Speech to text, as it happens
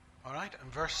right,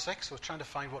 in verse 6, I was trying to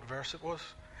find what verse it was.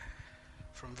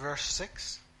 From verse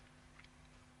 6.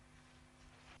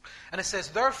 And it says,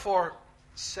 "Therefore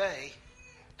say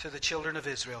to the children of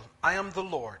Israel, I am the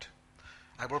Lord.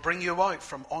 I will bring you out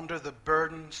from under the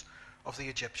burdens of the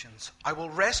Egyptians. I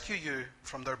will rescue you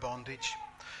from their bondage.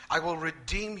 I will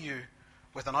redeem you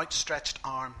with an outstretched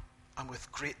arm and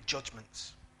with great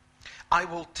judgments. I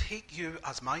will take you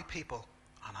as my people,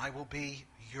 and I will be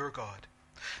your God.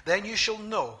 Then you shall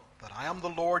know that I am the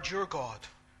Lord your God,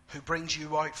 who brings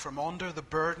you out from under the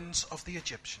burdens of the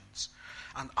Egyptians.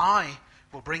 And I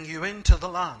will bring you into the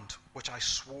land which I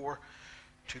swore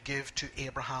to give to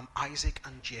Abraham, Isaac,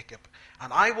 and Jacob.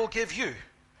 And I will give you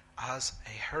as a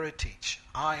heritage.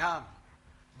 I am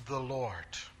the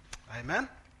Lord." Amen.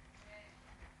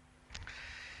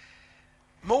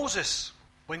 Moses,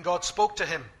 when God spoke to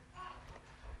him,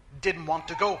 didn't want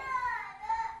to go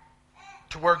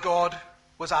to where God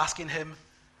was asking him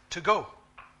to go.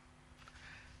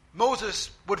 Moses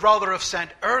would rather have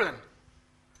sent Aaron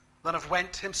than have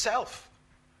went himself.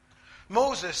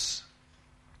 Moses,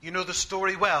 you know the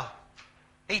story well.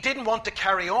 He didn't want to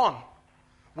carry on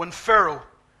when Pharaoh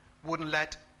wouldn't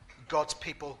let God's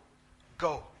people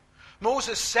go.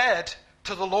 Moses said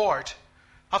to the Lord,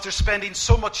 after spending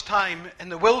so much time in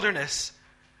the wilderness,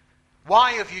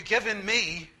 "Why have you given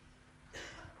me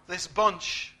this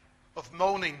bunch of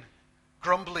moaning,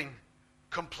 grumbling,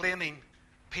 complaining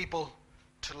people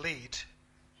to lead?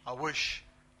 I wish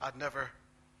I'd never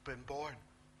been born."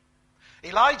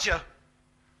 Elijah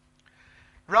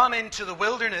ran into the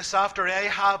wilderness after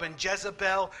Ahab and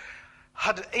Jezebel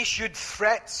had issued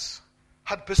threats,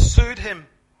 had pursued him,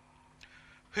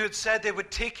 who had said they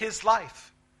would take his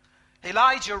life.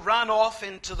 Elijah ran off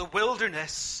into the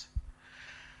wilderness,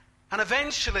 and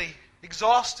eventually,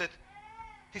 exhausted,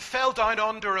 he fell down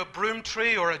under a broom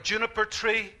tree or a juniper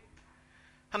tree,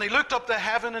 and he looked up to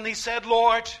heaven and he said,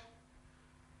 "Lord,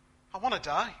 I want to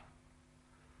die.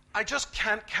 I just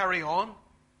can't carry on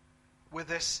with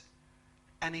this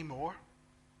anymore."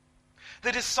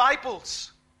 The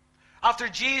disciples, after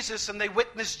Jesus, and they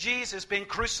witnessed Jesus being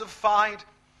crucified,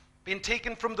 being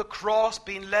taken from the cross,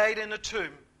 being laid in a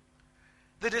tomb,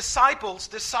 the disciples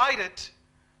decided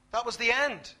that was the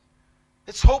end.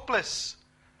 It's hopeless.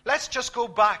 Let's just go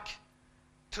back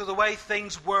to the way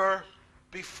things were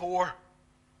before.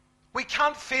 We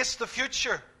can't face the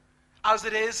future as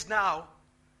it is now.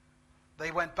 They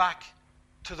went back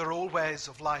to their old ways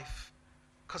of life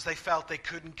because they felt they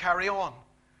couldn't carry on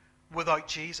without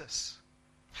Jesus.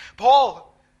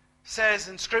 Paul says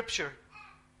in Scripture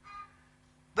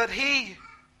that he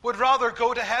would rather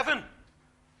go to heaven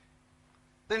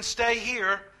than stay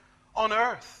here on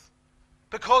earth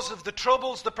because of the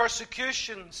troubles, the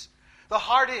persecutions, the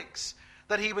heartaches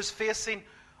that he was facing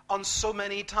on so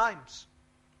many times.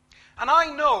 And I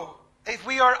know if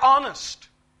we are honest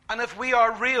and if we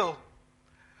are real,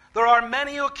 there are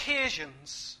many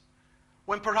occasions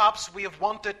when perhaps we have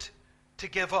wanted to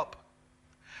give up,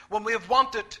 when we have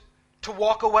wanted to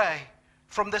walk away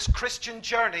from this Christian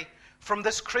journey, from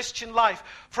this Christian life,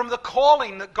 from the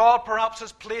calling that God perhaps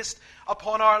has placed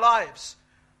upon our lives.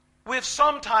 We have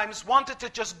sometimes wanted to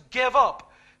just give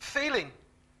up, feeling,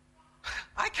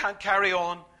 I can't carry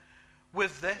on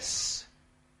with this,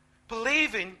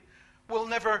 believing we'll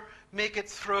never make it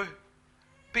through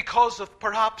because of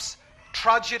perhaps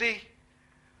tragedy,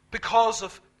 because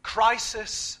of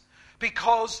crisis,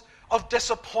 because of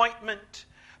disappointment,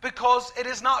 because it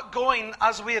is not going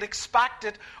as we had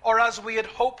expected or as we had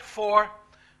hoped for.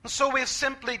 And so we've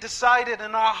simply decided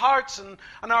in our hearts and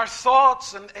our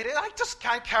thoughts, I just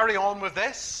can't carry on with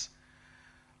this.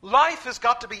 Life has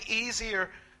got to be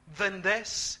easier than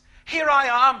this. Here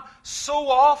I am, so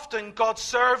often God's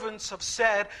servants have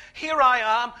said, here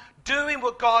I am, doing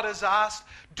what God has asked,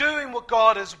 doing what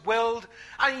God has willed,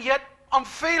 and yet I'm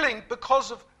feeling,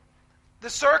 because of the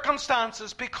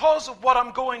circumstances, because of what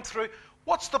I'm going through,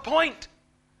 what's the point?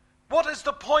 What is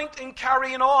the point in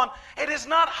carrying on? It is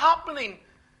not happening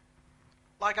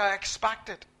like I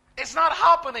expected. It's not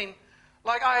happening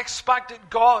like I expected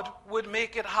God would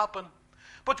make it happen.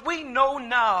 But we know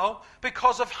now,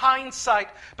 because of hindsight,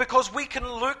 because we can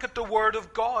look at the Word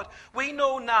of God, we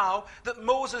know now that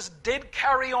Moses did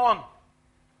carry on.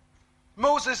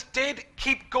 Moses did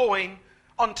keep going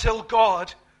until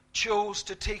God chose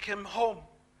to take him home.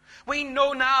 We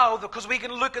know now, because we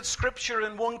can look at Scripture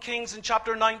in 1 Kings in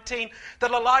chapter 19,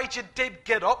 that Elijah did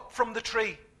get up from the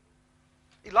tree.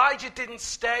 Elijah didn't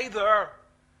stay there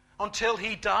until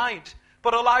he died,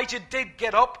 but Elijah did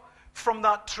get up from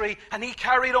that tree, and he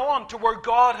carried on to where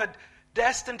God had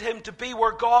destined him to be,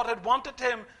 where God had wanted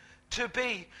him to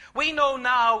be. We know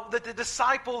now that the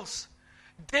disciples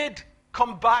did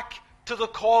come back to the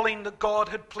calling that God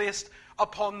had placed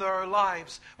upon their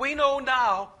lives. We know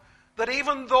now that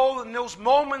even though in those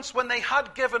moments when they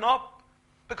had given up,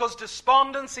 because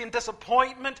despondency and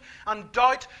disappointment and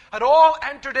doubt had all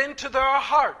entered into their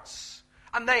hearts,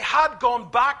 and they had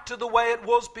gone back to the way it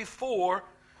was before,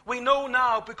 we know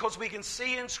now, because we can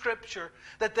see in Scripture,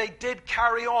 that they did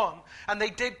carry on. And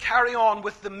they did carry on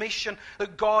with the mission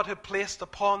that God had placed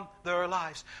upon their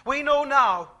lives. We know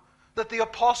now that the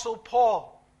Apostle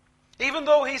Paul, even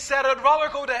though he said, I'd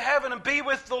rather go to heaven and be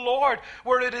with the Lord,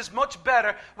 where it is much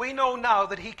better, we know now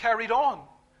that he carried on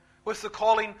with the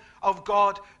calling of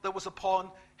God that was upon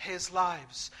his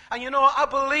lives. And I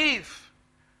believe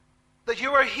that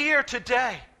you are here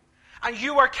today, and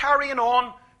you are carrying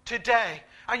on today.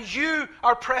 And you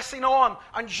are pressing on,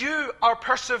 and you are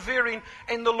persevering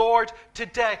in the Lord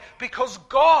today. Because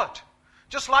God,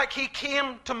 just like He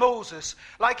came to Moses,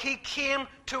 like He came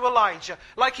to Elijah,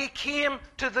 like He came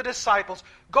to the disciples,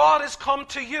 God has come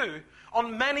to you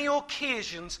on many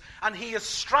occasions, and He has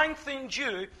strengthened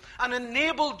you and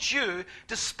enabled you,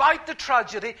 despite the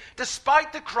tragedy,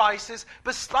 despite the crisis,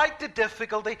 despite the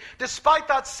difficulty, despite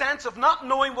that sense of not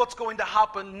knowing what's going to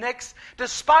happen next,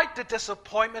 despite the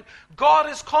disappointment. God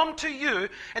has come to you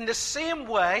in the same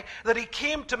way that He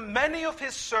came to many of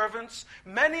His servants,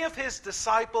 many of His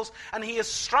disciples, and He has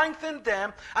strengthened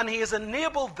them, and He has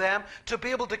enabled them to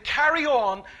be able to carry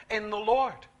on in the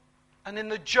Lord and in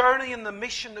the journey and the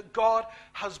mission that God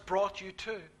has brought you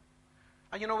to.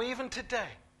 And even today,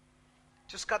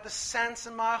 just got the sense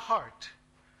in my heart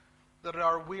that there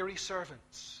are weary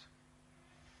servants,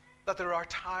 that there are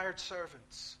tired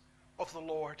servants of the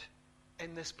Lord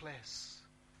in this place.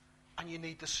 And you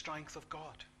need the strength of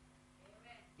God.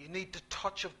 Amen. You need the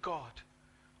touch of God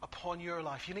upon your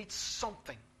life. You need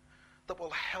something that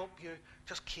will help you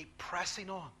just keep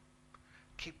pressing on.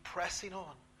 Keep pressing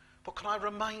on. But can I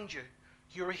remind you,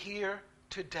 you're here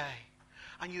today,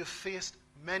 and you've faced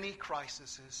many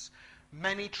crises,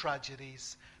 many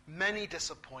tragedies, many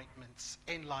disappointments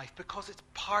in life, because it's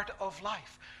part of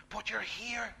life. But you're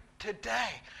here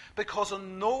today because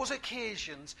on those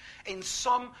occasions, in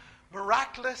some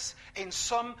miraculous, in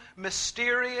some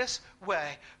mysterious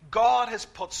way, God has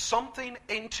put something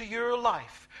into your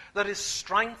life that has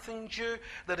strengthened you,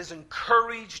 that has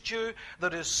encouraged you,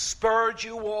 that has spurred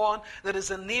you on, that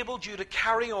has enabled you to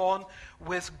carry on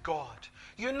with God.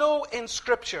 In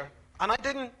Scripture, and I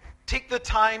didn't take the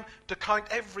time to count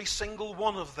every single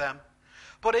one of them,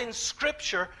 but in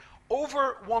Scripture,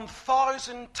 over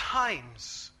 1,000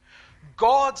 times,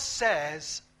 God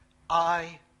says,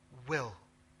 I will.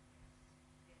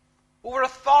 Over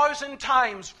 1,000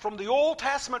 times, from the Old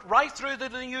Testament right through to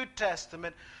the New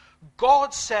Testament,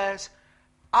 God says,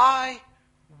 I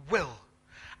will.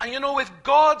 And if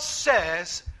God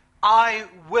says, I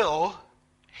will,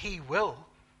 He will.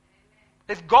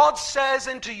 If God says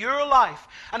into your life,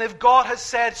 and if God has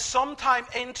said sometime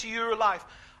into your life,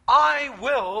 I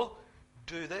will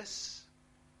do this,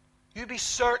 you be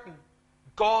certain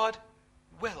God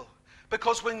will.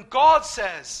 Because when God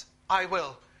says, I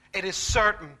will, it is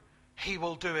certain He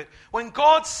will do it. When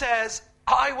God says,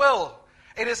 I will,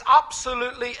 it is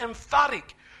absolutely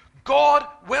emphatic. God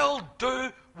will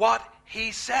do what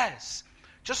He says.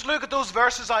 Just look at those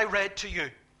verses I read to you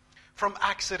from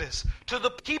Exodus. To the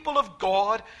people of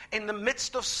God in the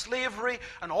midst of slavery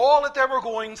and all that they were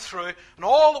going through and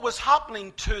all that was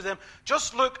happening to them,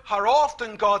 just look how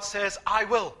often God says, I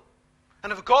will.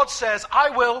 And if God says,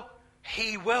 I will,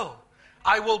 He will.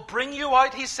 I will bring you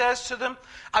out, He says to them.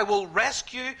 I will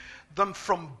rescue them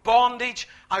from bondage.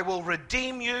 I will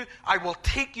redeem you. I will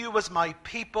take you as my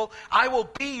people. I will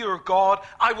be your God.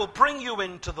 I will bring you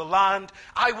into the land.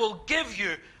 I will give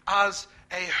you as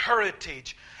a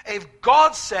heritage. If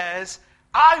God says,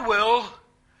 I will,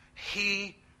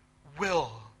 He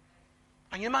will.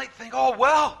 And you might think, oh,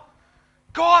 well,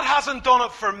 God hasn't done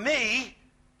it for me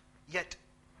yet.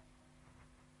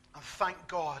 And thank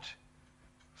God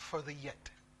for the yet.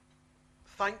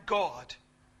 Thank God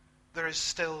there is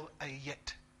still a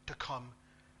yet to come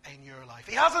in your life.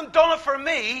 He hasn't done it for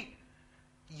me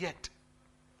yet.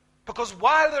 Because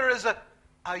while there is a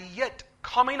yet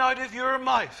coming out of your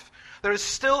mouth, there is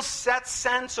still that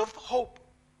sense of hope.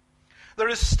 There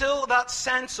is still that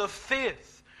sense of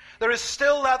faith. There is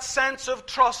still that sense of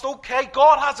trust. Okay,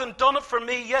 God hasn't done it for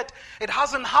me yet. It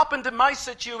hasn't happened in my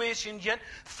situation yet.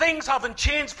 Things haven't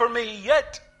changed for me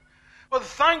yet. But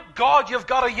thank God you've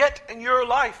got a yet in your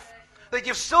life. That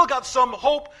you've still got some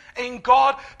hope in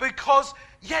God, because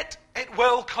yet it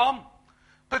will come.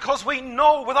 Because we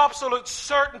know with absolute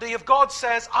certainty, if God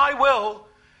says, I will,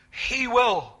 He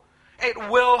will. It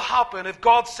will happen if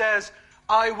God says,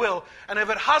 I will. And if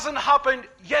it hasn't happened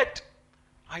yet,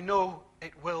 I know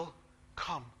it will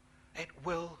come. It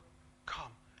will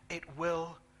come. It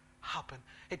will happen.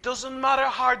 It doesn't matter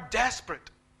how desperate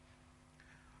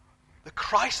the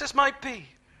crisis might be,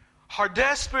 how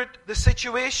desperate the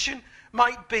situation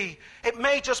might be. It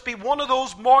may just be one of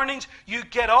those mornings you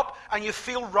get up and you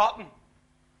feel rotten.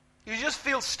 You just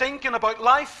feel stinking about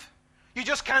life. You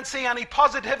just can't see any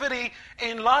positivity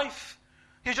in life.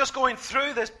 You're just going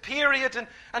through this period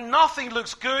and nothing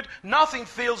looks good, nothing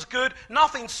feels good,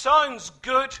 nothing sounds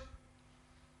good.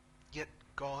 Yet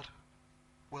God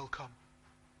will come.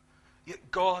 Yet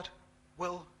God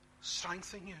will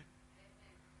strengthen you.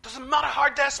 Doesn't matter how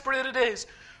desperate it is.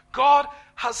 God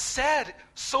has said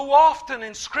so often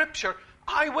in Scripture,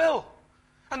 I will.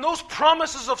 And those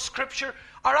promises of Scripture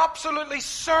are absolutely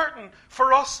certain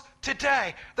for us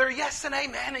today. They're yes and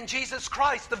amen in Jesus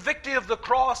Christ. The victory of the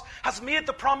cross has made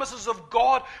the promises of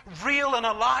God real and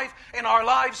alive in our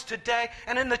lives today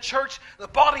and in the church, the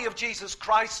body of Jesus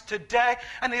Christ today.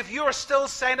 And if you are still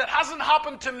saying it hasn't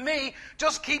happened to me,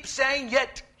 just keep saying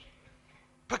yet.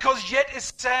 Because yet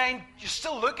is saying you're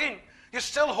still looking. You're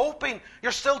still hoping.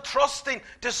 You're still trusting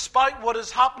despite what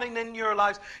is happening in your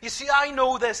lives. You see, I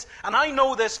know this, and I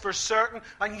know this for certain,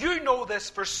 and you know this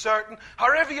for certain.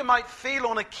 However you might feel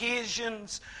on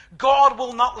occasions, God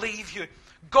will not leave you.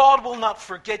 God will not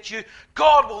forget you.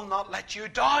 God will not let you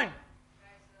down.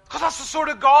 Because that's the sort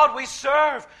of God we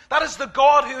serve. That is the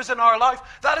God who is in our life.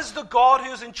 That is the God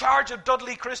who is in charge of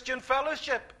Dudley Christian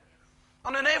Fellowship.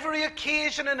 And on every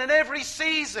occasion and in every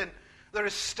season, there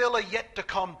is still a yet to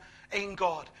come in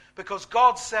God. Because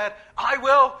God said, I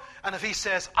will. And if He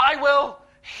says, I will,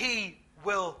 He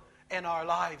will in our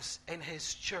lives, in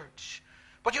His church.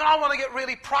 But you know, I want to get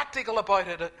really practical about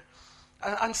it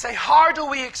and say, how do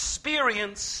we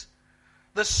experience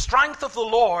the strength of the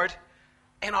Lord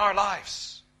in our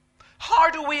lives?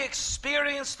 How do we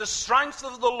experience the strength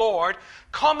of the Lord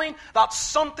coming, that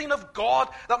something of God,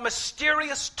 that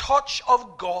mysterious touch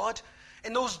of God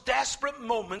in those desperate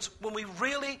moments when we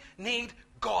really need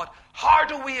God? How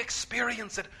do we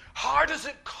experience it? How does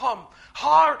it come?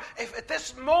 How, if at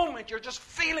this moment you're just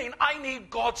feeling, I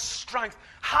need God's strength.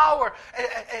 How, or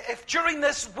if during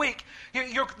this week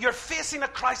you're facing a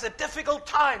crisis, a difficult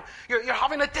time, you're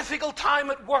having a difficult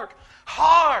time at work,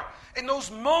 how in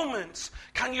those moments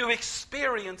can you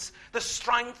experience the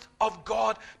strength of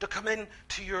God to come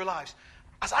into your lives?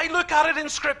 As I look at it in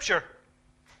Scripture,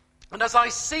 and as I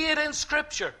see it in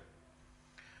Scripture,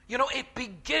 you know, it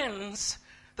begins,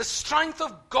 the strength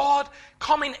of God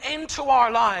coming into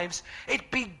our lives, it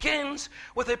begins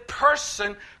with a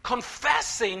person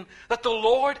confessing that the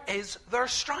Lord is their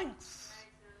strength.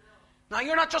 Now,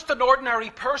 you're not just an ordinary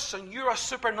person. You're a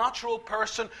supernatural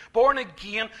person, born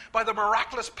again by the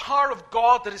miraculous power of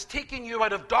God that has taken you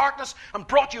out of darkness and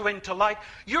brought you into light.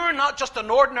 You're not just an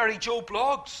ordinary Joe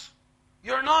Bloggs.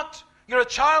 You're not. You're a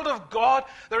child of God.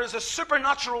 There is a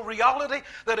supernatural reality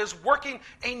that is working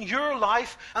in your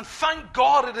life. And thank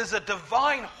God it is a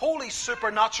divine, holy,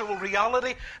 supernatural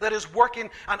reality that is working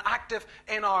and active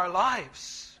in our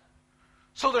lives.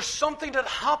 So there's something that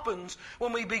happens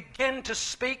when we begin to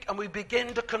speak and we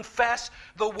begin to confess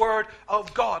the Word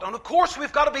of God. And of course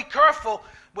we've got to be careful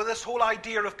with this whole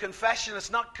idea of confession.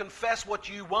 It's not confess what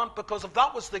you want, because if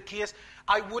that was the case,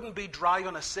 I wouldn't be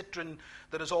driving a Citroen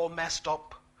that is all messed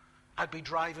up. I'd be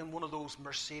driving one of those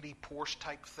Mercedes Porsche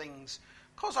type things,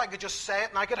 because I could just say it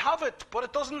and I could have it, but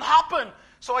it doesn't happen.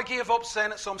 So I gave up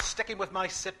saying it, so I'm sticking with my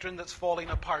Citroen that's falling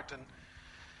apart. And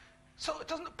so it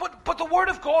doesn't. But the Word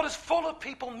of God is full of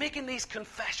people making these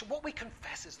confessions. What we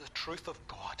confess is the truth of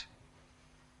God.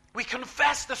 We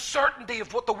confess the certainty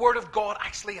of what the Word of God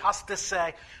actually has to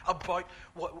say about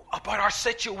our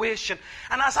situation.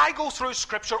 And as I go through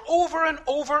Scripture over and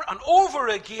over and over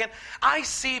again, I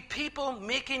see people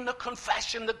making the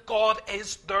confession that God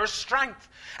is their strength.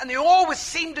 And they always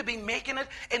seem to be making it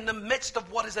in the midst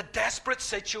of what is a desperate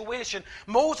situation.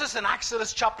 Moses in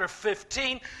Exodus chapter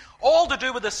 15, all to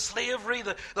do with the slavery,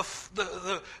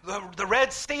 the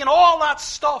Red Sea, and all that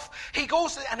stuff. He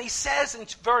goes and he says in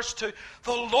verse 2,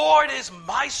 the Lord is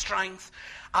my strength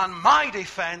and my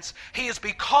defense. He has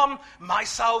become my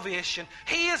salvation.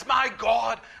 He is my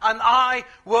God, and I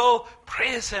will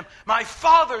praise Him. My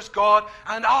Father's God,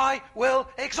 and I will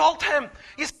exalt Him.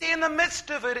 You see, in the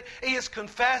midst of it, he is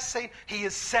confessing, he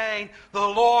is saying, the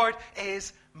Lord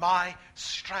is my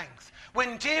strength.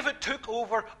 When David took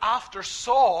over after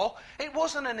Saul, it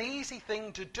wasn't an easy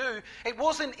thing to do. It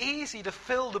wasn't easy to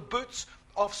fill the boots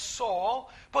of Saul,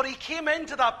 but he came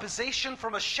into that position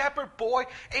from a shepherd boy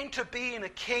into being a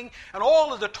king, and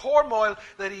all of the turmoil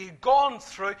that he had gone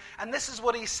through. And this is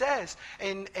what he says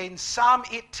in Psalm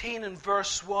 18 and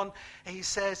verse 1. He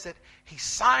says that he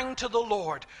sang to the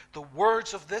Lord the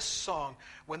words of this song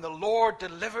when the Lord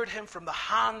delivered him from the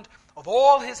hand of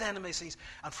all his enemies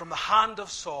and from the hand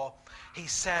of Saul. He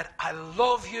said, I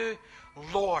love you,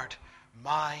 Lord,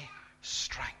 my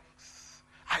strength.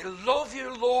 I love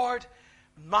you, Lord,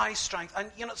 my strength.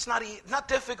 And it's not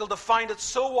difficult to find it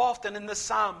so often in the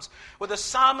Psalms where the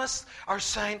psalmists are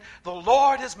saying, the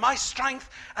Lord is my strength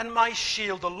and my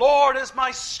shield. The Lord is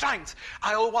my strength.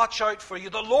 I will watch out for you.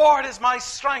 The Lord is my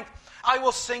strength. I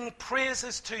will sing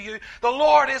praises to you. The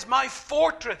Lord is my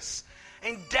fortress.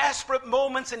 In desperate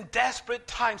moments, in desperate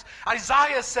times.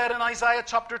 Isaiah said in Isaiah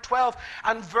chapter 12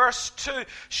 and verse 2,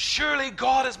 surely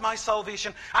God is my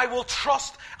salvation. I will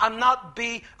trust and not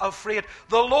be afraid.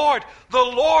 The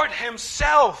Lord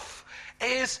himself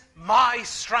is my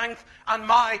strength and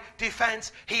my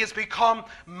defense. He has become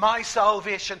my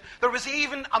salvation. There was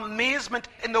even amazement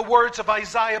in the words of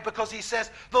Isaiah because he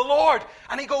says, the Lord.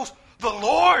 And he goes, the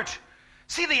Lord.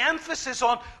 See the emphasis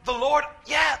on the Lord.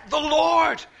 Yeah, the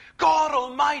Lord. God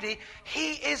Almighty,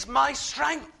 He is my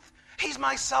strength. He's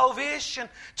my salvation.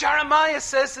 Jeremiah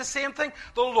says the same thing.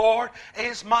 The Lord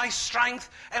is my strength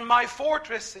and my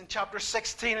fortress in chapter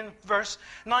 16 and verse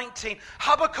 19.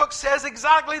 Habakkuk says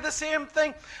exactly the same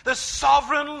thing. The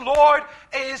sovereign Lord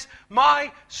is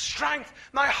my strength.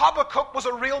 Now Habakkuk was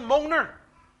a real moaner.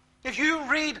 If you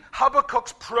read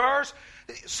Habakkuk's prayers,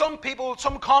 some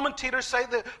commentators say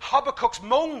that Habakkuk's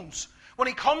moans when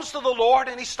he comes to the Lord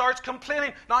and he starts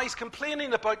complaining. Now he's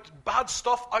complaining about bad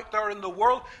stuff out there in the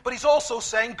world, but he's also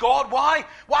saying, God, why?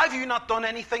 Why have you not done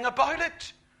anything about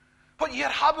it? But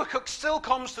yet Habakkuk still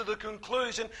comes to the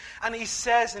conclusion, and he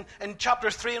says in chapter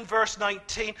 3 and verse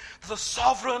 19, the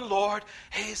sovereign Lord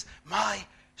is my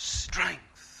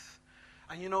strength.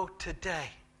 And today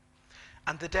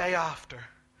and the day after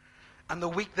and the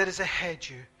week that is ahead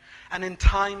you and in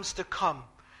times to come,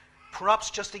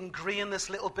 perhaps just ingrain this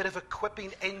little bit of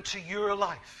equipping into your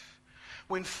life.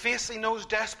 When facing those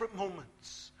desperate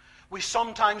moments, we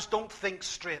sometimes don't think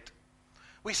straight.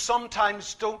 We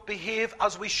sometimes don't behave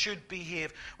as we should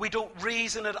behave. We don't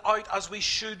reason it out as we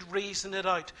should reason it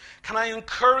out. Can I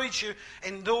encourage you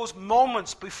in those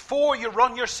moments before you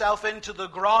run yourself into the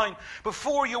ground,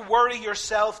 before you worry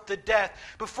yourself to death,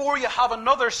 before you have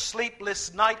another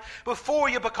sleepless night, before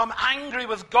you become angry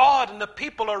with God and the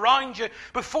people around you,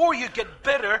 before you get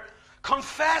bitter,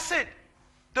 confess it.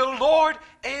 The Lord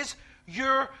is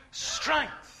your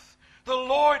strength. The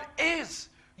Lord is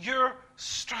your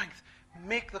strength.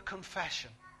 Make the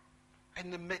confession in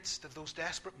the midst of those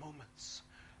desperate moments.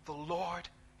 The Lord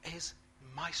is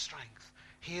my strength.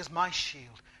 He is my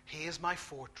shield. He is my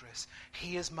fortress.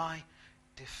 He is my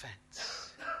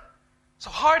defense.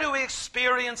 So how do we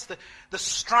experience the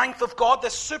strength of God, the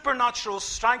supernatural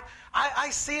strength? I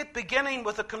see it beginning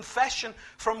with a confession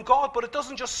from God, but it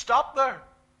doesn't just stop there.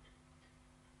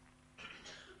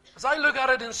 As I look at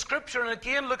it in Scripture, and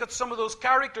again look at some of those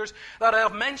characters that I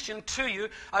have mentioned to you,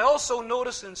 I also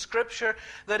notice in Scripture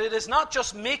that it is not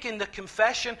just making the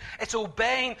confession, it's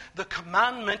obeying the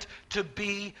commandment to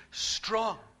be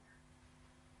strong.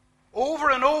 Over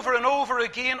and over and over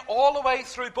again, all the way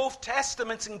through both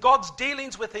Testaments and God's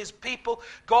dealings with His people,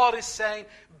 God is saying,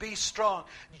 be strong.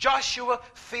 Joshua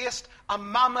faced a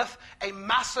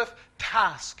massive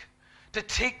task to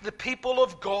take the people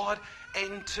of God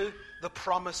into the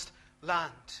promised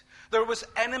land. There was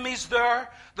enemies there.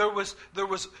 There was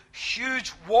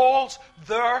huge walls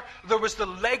there. There was the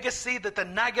legacy that the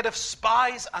negative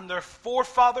spies and their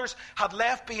forefathers had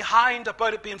left behind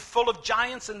about it being full of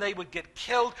giants and they would get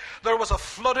killed. There was a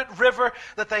flooded river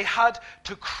that they had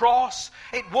to cross.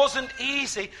 It wasn't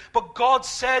easy, but God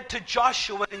said to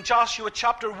Joshua in Joshua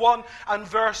chapter 1 and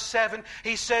verse 7,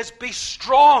 He says, be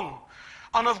strong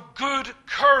and of good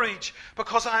courage,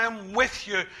 because I am with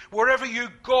you. Wherever you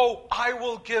go, I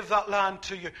will give that land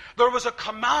to you. There was a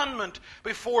commandment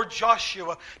before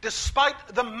Joshua. Despite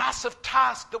the massive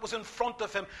task that was in front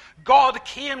of him, God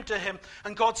came to him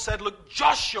and God said, look,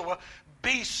 Joshua,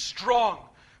 be strong.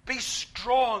 Be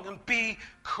strong and be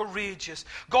courageous.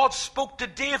 God spoke to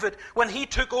David when he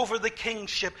took over the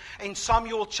kingship in 2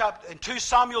 Samuel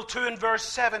 2 and verse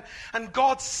 7. And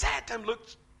God said to him, look,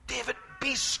 David,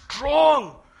 be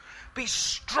strong. Be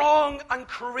strong and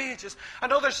courageous.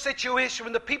 Another situation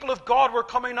when the people of God were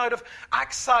coming out of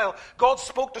exile, God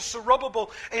spoke to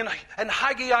Zerubbabel in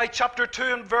Haggai chapter 2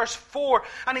 and verse 4.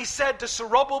 And he said to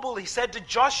Zerubbabel, he said to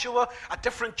Joshua, a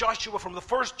different Joshua from the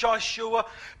first Joshua,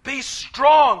 be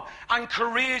strong and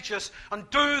courageous and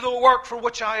do the work for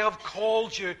which I have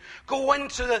called you. Go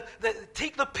into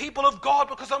take the people of God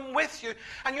because I'm with you.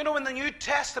 And you know, in the New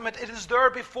Testament, it is there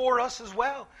before us as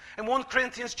well. In 1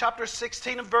 Corinthians chapter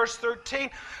 16 and verse 13,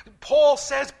 Paul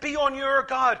says, be on your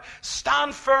guard,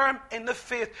 stand firm in the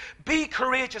faith, be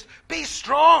courageous, be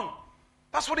strong.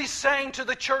 That's what he's saying to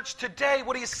the church today,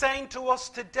 what he's saying to us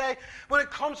today when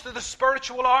it comes to the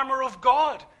spiritual armor of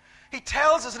God. He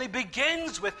tells us, and he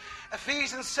begins with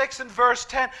Ephesians 6 and verse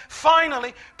 10,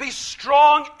 finally, be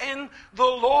strong in the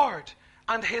Lord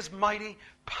and his mighty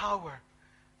power.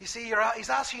 You see,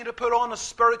 he's asking you to put on a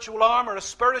spiritual armor, a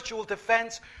spiritual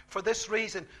defense for this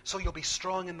reason, so you'll be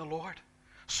strong in the Lord.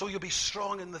 So you'll be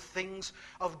strong in the things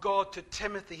of God. To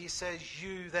Timothy, he says,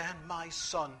 you then, my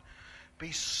son,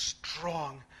 be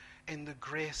strong in the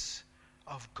grace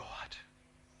of God.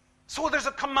 So there's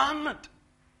a commandment.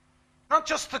 Not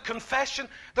just the confession,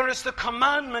 there is the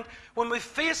commandment. When we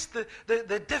face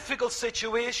the difficult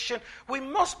situation, we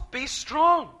must be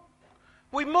strong.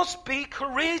 We must be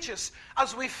courageous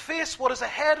as we face what is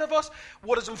ahead of us,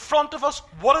 what is in front of us,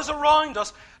 what is around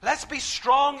us. Let's be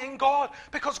strong in God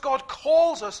because God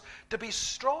calls us to be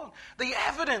strong. The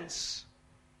evidence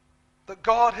that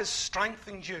God has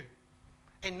strengthened you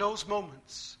in those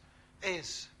moments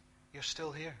is you're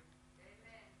still here.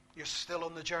 Amen. You're still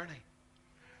on the journey.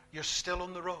 You're still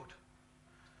on the road.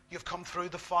 You've come through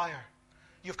the fire.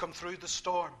 You've come through the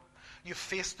storm. You've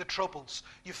faced the troubles.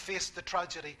 You've faced the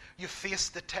tragedy. You've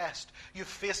faced the test. You've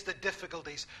faced the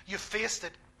difficulties. You've faced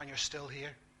it, and you're still here.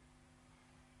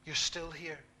 You're still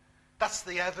here. That's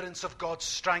the evidence of God's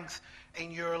strength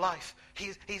in your life.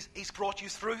 He's brought you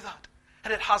through that.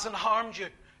 And it hasn't harmed you.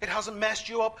 It hasn't messed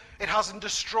you up. It hasn't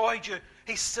destroyed you.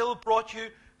 He's still brought you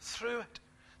through it.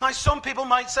 Now, some people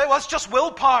might say, well, it's just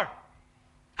willpower.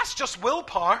 That's just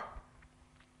willpower.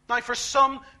 Now, for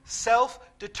some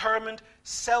self-determined,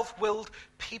 self-willed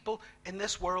people in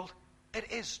this world,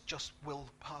 it is just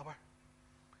willpower.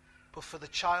 But for the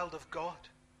child of God,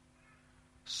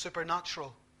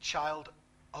 supernatural child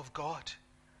of God,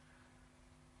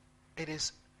 it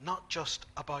is not just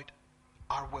about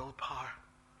our willpower.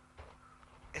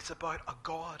 It's about a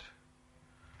God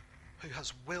who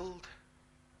has willed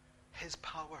his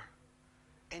power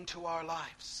into our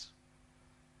lives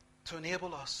to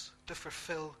enable us to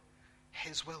fulfill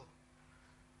his will.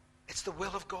 It's the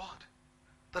will of God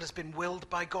that has been willed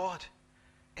by God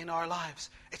in our lives.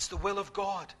 It's the will of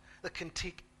God that can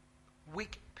take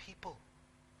weak people,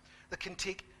 that can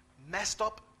take messed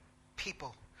up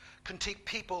people, can take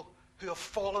people who have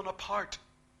fallen apart,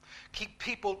 keep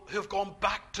people who have gone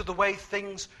back to the way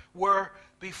things were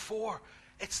before.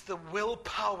 It's the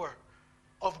willpower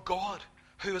of God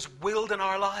who has willed in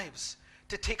our lives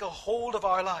to take a hold of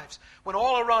our lives. When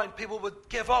all around people would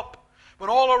give up, when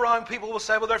all around people will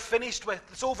say, well, they're finished with,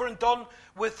 it's over and done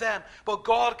with them. But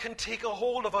God can take a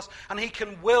hold of us and he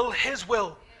can will his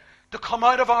will to come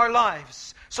out of our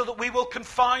lives so that we will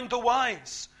confound the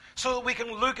wise, so that we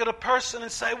can look at a person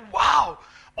and say, wow,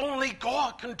 only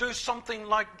God can do something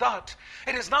like that.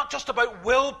 It is not just about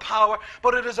willpower,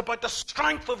 but it is about the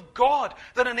strength of God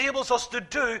that enables us to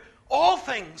do all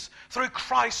things through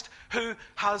Christ who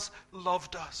has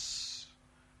loved us.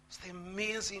 It's the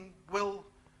amazing will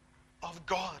of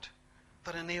God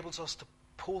that enables us to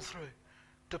pull through,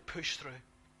 to push through.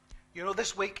 You know,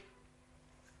 this week,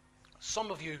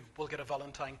 some of you will get a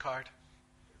Valentine card.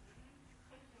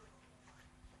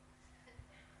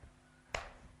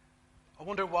 I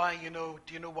wonder why,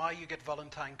 do you know why you get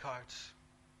Valentine cards?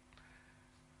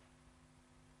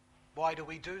 Why do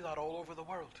we do that all over the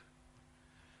world?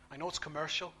 I know it's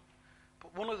commercial,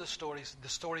 but one of the stories, the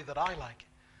story that I like,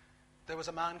 there was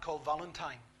a man called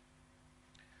Valentine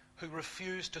who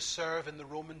refused to serve in the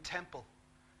Roman temple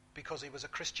because he was a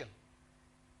Christian.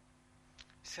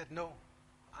 He said, no,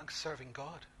 I'm serving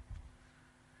God.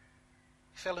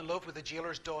 He fell in love with the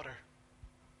jailer's daughter.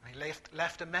 And he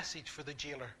left a message for the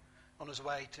jailer on his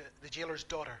way to the jailer's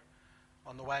daughter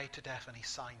on the way to death, and he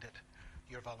signed it,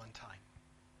 your Valentine.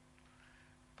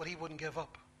 But he wouldn't give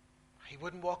up. He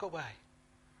wouldn't walk away.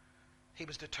 He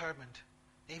was determined,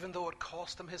 even though it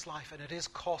cost him his life, and it is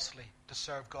costly to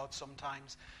serve God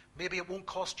sometimes. Maybe it won't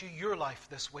cost you your life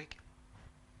this week,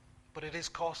 but it is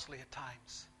costly at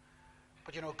times.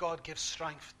 But you know, God gives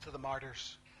strength to the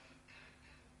martyrs.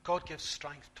 God gives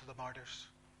strength to the martyrs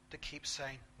to keep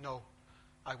saying, no,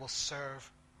 I will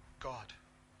serve God.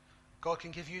 God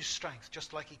can give you strength,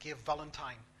 just like he gave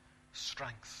Valentine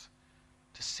strength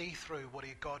to see through what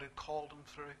God had called him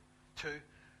through,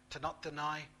 to not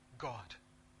deny God.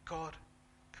 God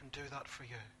can do that for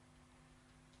you.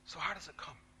 So how does it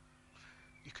come?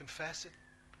 You confess it.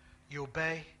 You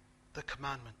obey the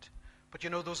commandment. But you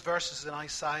know, those verses in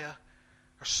Isaiah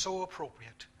are so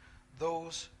appropriate.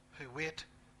 Those who wait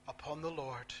upon the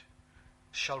Lord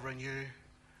shall renew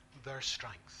their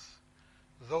strength.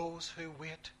 Those who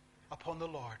wait upon the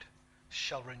Lord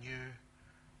shall renew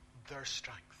their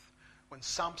strength. When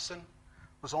Samson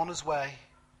was on his way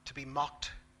to be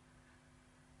mocked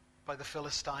by the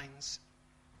Philistines,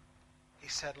 he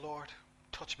said, Lord,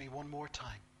 touch me one more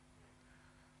time.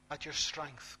 Let your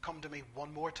strength come to me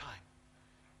one more time,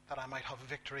 that I might have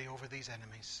victory over these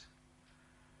enemies.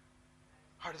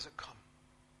 How does it come?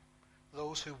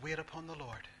 Those who wait upon the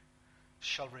Lord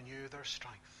shall renew their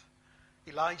strength.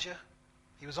 Elijah,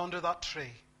 he was under that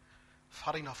tree. I've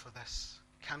had enough of this.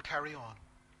 Can't carry on.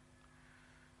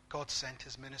 God sent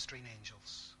his ministering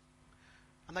angels.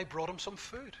 And they brought him some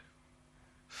food.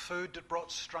 Food that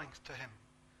brought strength to him,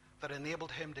 that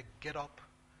enabled him to get up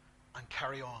and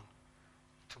carry on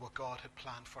to what God had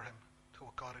planned for him, to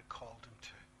what God had called him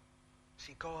to.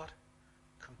 See, God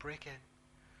can break in.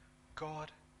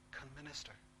 God can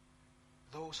minister.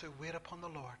 Those who wait upon the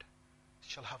Lord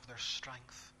shall have their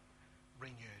strength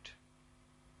renewed.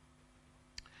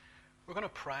 We're going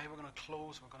to pray. We're going to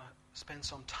close. We're going to spend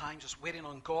some time just waiting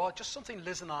on God. Just something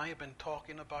Liz and I have been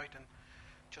talking about and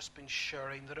just been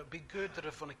sharing, that it would be good that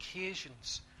if on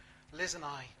occasions Liz and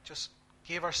I just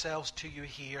gave ourselves to you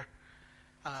here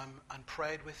and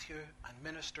prayed with you and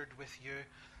ministered with you.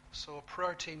 So a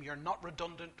prayer team, you're not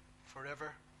redundant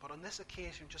forever, but on this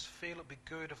occasion just feel it would be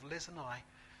good if Liz and I,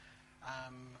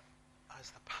 as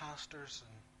the pastors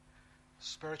and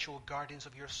spiritual guardians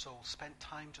of your soul, spent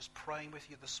time just praying with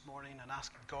you this morning and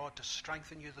asking God to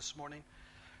strengthen you this morning.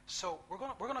 So we're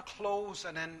going to close,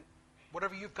 and then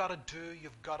whatever you've got to do,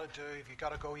 you've got to do. If you've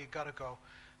got to go, you've got to go.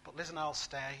 But Liz and I will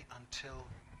stay until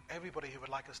everybody who would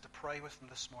like us to pray with them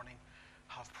this morning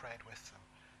have prayed with them.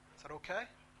 Is that okay?